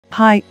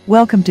Hi,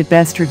 welcome to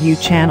Best Review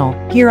channel.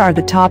 Here are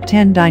the top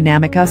 10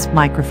 dynamic USB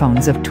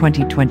microphones of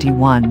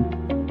 2021.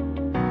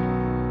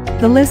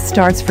 The list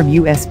starts from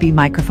USB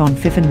microphone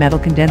Fifine metal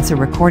condenser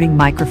recording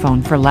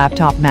microphone for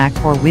laptop, Mac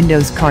or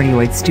Windows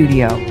Cardioid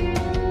Studio.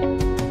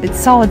 Its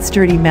solid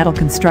sturdy metal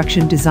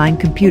construction design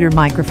computer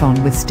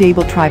microphone with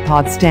stable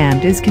tripod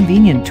stand is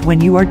convenient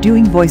when you are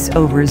doing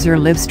voiceovers or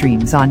live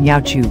streams on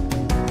YouTube.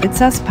 Its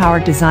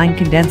USB-powered design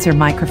condenser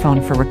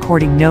microphone for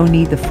recording, no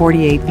need the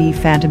 48V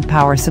phantom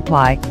power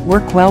supply,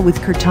 work well with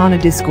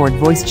Cortana, Discord,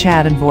 voice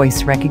chat and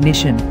voice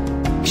recognition.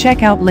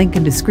 Check out link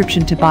in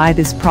description to buy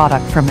this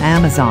product from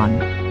Amazon.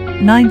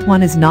 Ninth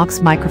one is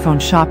Knox microphone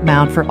shock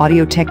mount for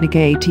Audio-Technica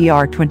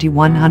ATR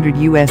 2100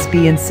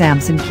 USB and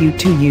Samson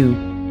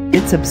Q2U.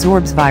 It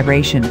absorbs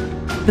vibration.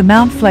 The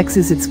mount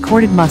flexes its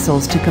corded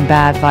muscles to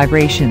combat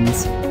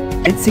vibrations.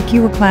 Its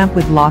secure clamp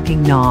with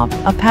locking knob,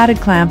 a padded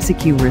clamp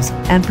secures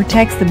and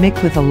protects the mic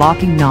with a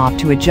locking knob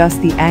to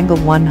adjust the angle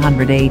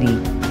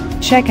 180.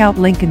 Check out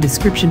link in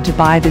description to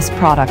buy this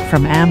product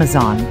from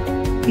Amazon.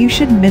 You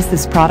shouldn't miss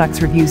this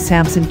product's review.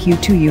 Samson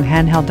Q2U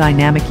handheld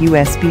dynamic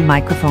USB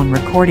microphone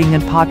recording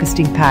and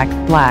podcasting pack,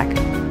 black.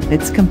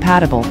 It's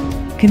compatible.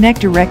 Connect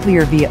directly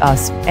or via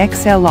USB,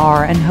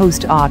 XLR and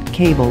host AUD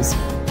cables.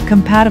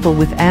 Compatible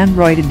with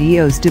Android and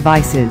iOS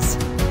devices.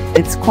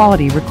 It's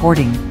quality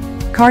recording.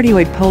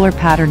 Cardioid polar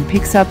pattern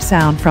picks up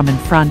sound from in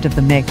front of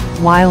the mic,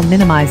 while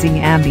minimizing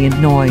ambient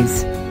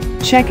noise.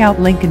 Check out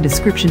link in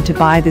description to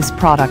buy this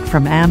product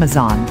from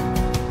Amazon.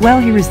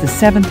 Well, here is the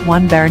 7th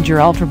one, Behringer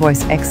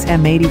Ultravoice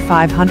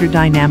XM8500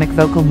 dynamic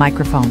vocal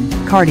microphone,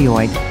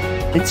 Cardioid.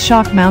 Its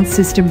shock mount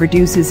system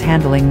reduces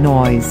handling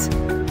noise.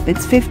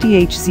 Its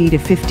 50 Hz to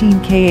 15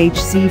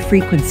 kHz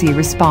frequency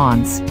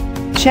response.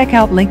 Check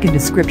out link in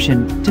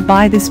description to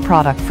buy this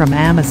product from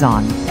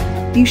Amazon.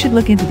 You should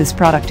look into this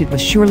product. It was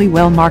surely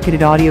well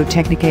marketed.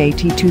 Audio-Technica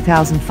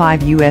AT2005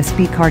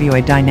 USB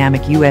Cardioid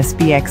dynamic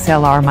USB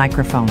XLR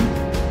microphone.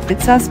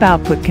 Its USB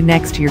output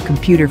connects to your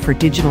computer for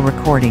digital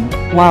recording,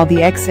 while the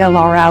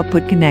XLR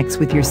output connects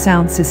with your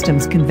sound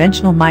system's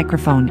conventional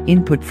microphone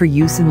input for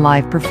use in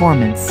live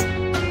performance.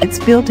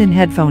 Its built-in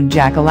headphone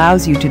jack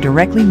allows you to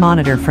directly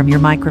monitor from your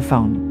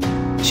microphone.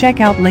 Check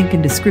out link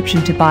in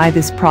description to buy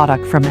this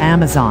product from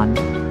Amazon.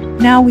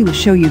 Now we will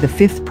show you the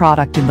 5th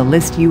product in the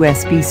list,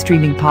 USB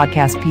streaming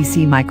podcast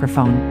PC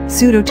microphone,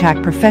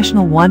 SUDOTACK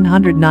Professional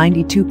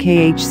 192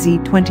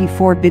 kHz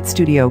 24-bit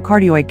Studio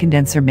Cardioid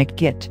Condenser Mic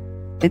Kit.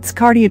 Its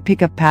Cardioid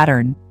pickup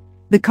pattern.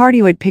 The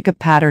Cardioid pickup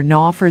pattern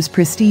offers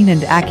pristine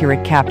and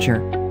accurate capture.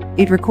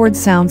 It records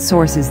sound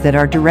sources that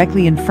are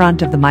directly in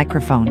front of the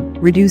microphone,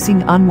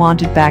 reducing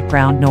unwanted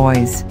background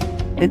noise.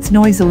 Its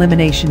noise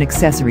elimination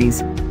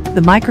accessories.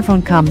 The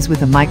microphone comes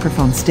with a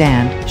microphone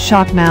stand,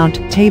 shock mount,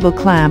 table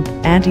clamp,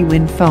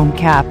 anti-wind foam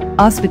cap,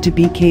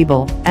 USB-to-B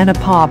cable, and a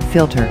pop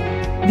filter.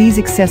 These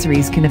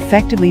accessories can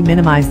effectively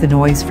minimize the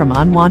noise from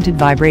unwanted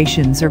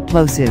vibrations or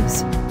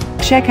plosives.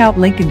 Check out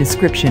link in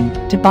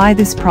description to buy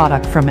this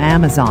product from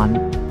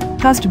Amazon.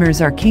 Customers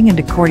are king, and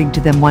according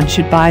to them, one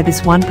should buy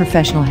this one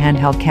professional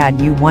handheld CAD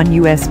U1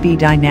 USB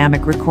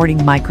dynamic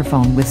recording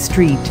microphone with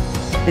street.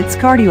 Its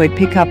cardioid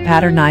pickup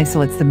pattern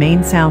isolates the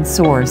main sound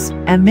source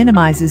and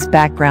minimizes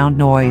background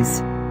noise.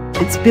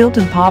 Its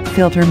built-in pop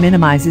filter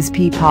minimizes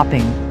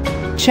popping.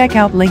 Check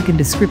out link in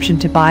description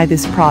to buy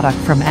this product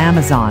from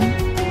Amazon.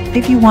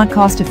 If you want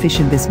cost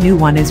efficient, this new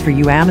one is for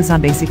you.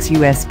 Amazon Basics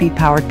USB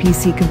powered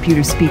PC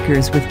computer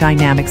speakers with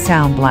dynamic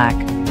sound, black.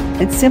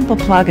 Its simple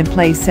plug and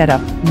play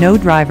setup, no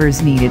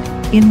drivers needed,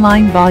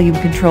 inline volume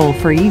control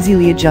for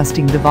easily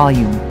adjusting the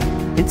volume.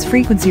 Its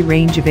frequency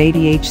range of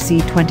 80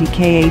 Hz, 20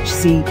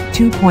 kHz,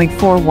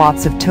 2.4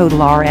 watts of total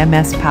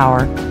RMS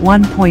power,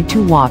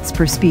 1.2 watts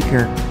per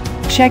speaker.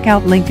 Check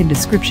out link in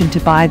description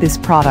to buy this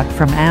product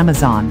from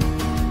Amazon.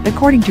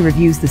 According to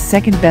reviews, the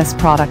second best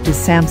product is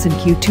Samson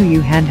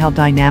Q2U handheld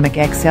dynamic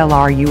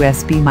XLR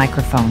USB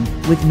microphone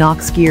with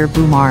Knox gear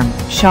boom arm,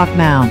 shock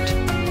mount.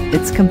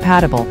 It's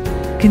compatible.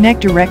 Connect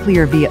directly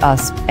or via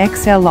USB,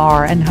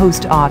 XLR and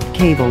host AUD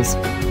cables.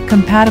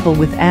 Compatible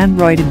with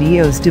Android and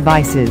iOS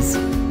devices.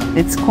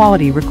 Its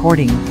quality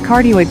recording.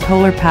 Cardioid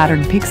polar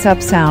pattern picks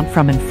up sound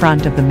from in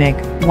front of the mic,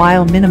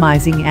 while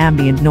minimizing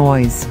ambient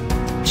noise.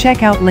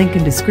 Check out link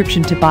in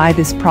description to buy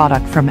this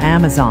product from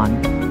Amazon.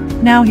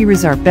 Now here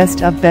is our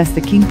best of best,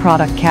 the king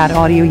product, CAD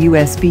Audio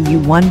USB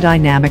U1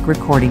 dynamic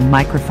recording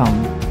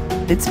microphone.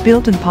 Its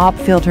built-in pop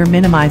filter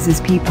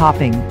minimizes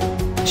popping.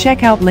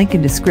 Check out link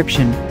in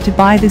description to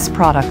buy this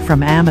product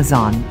from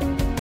Amazon.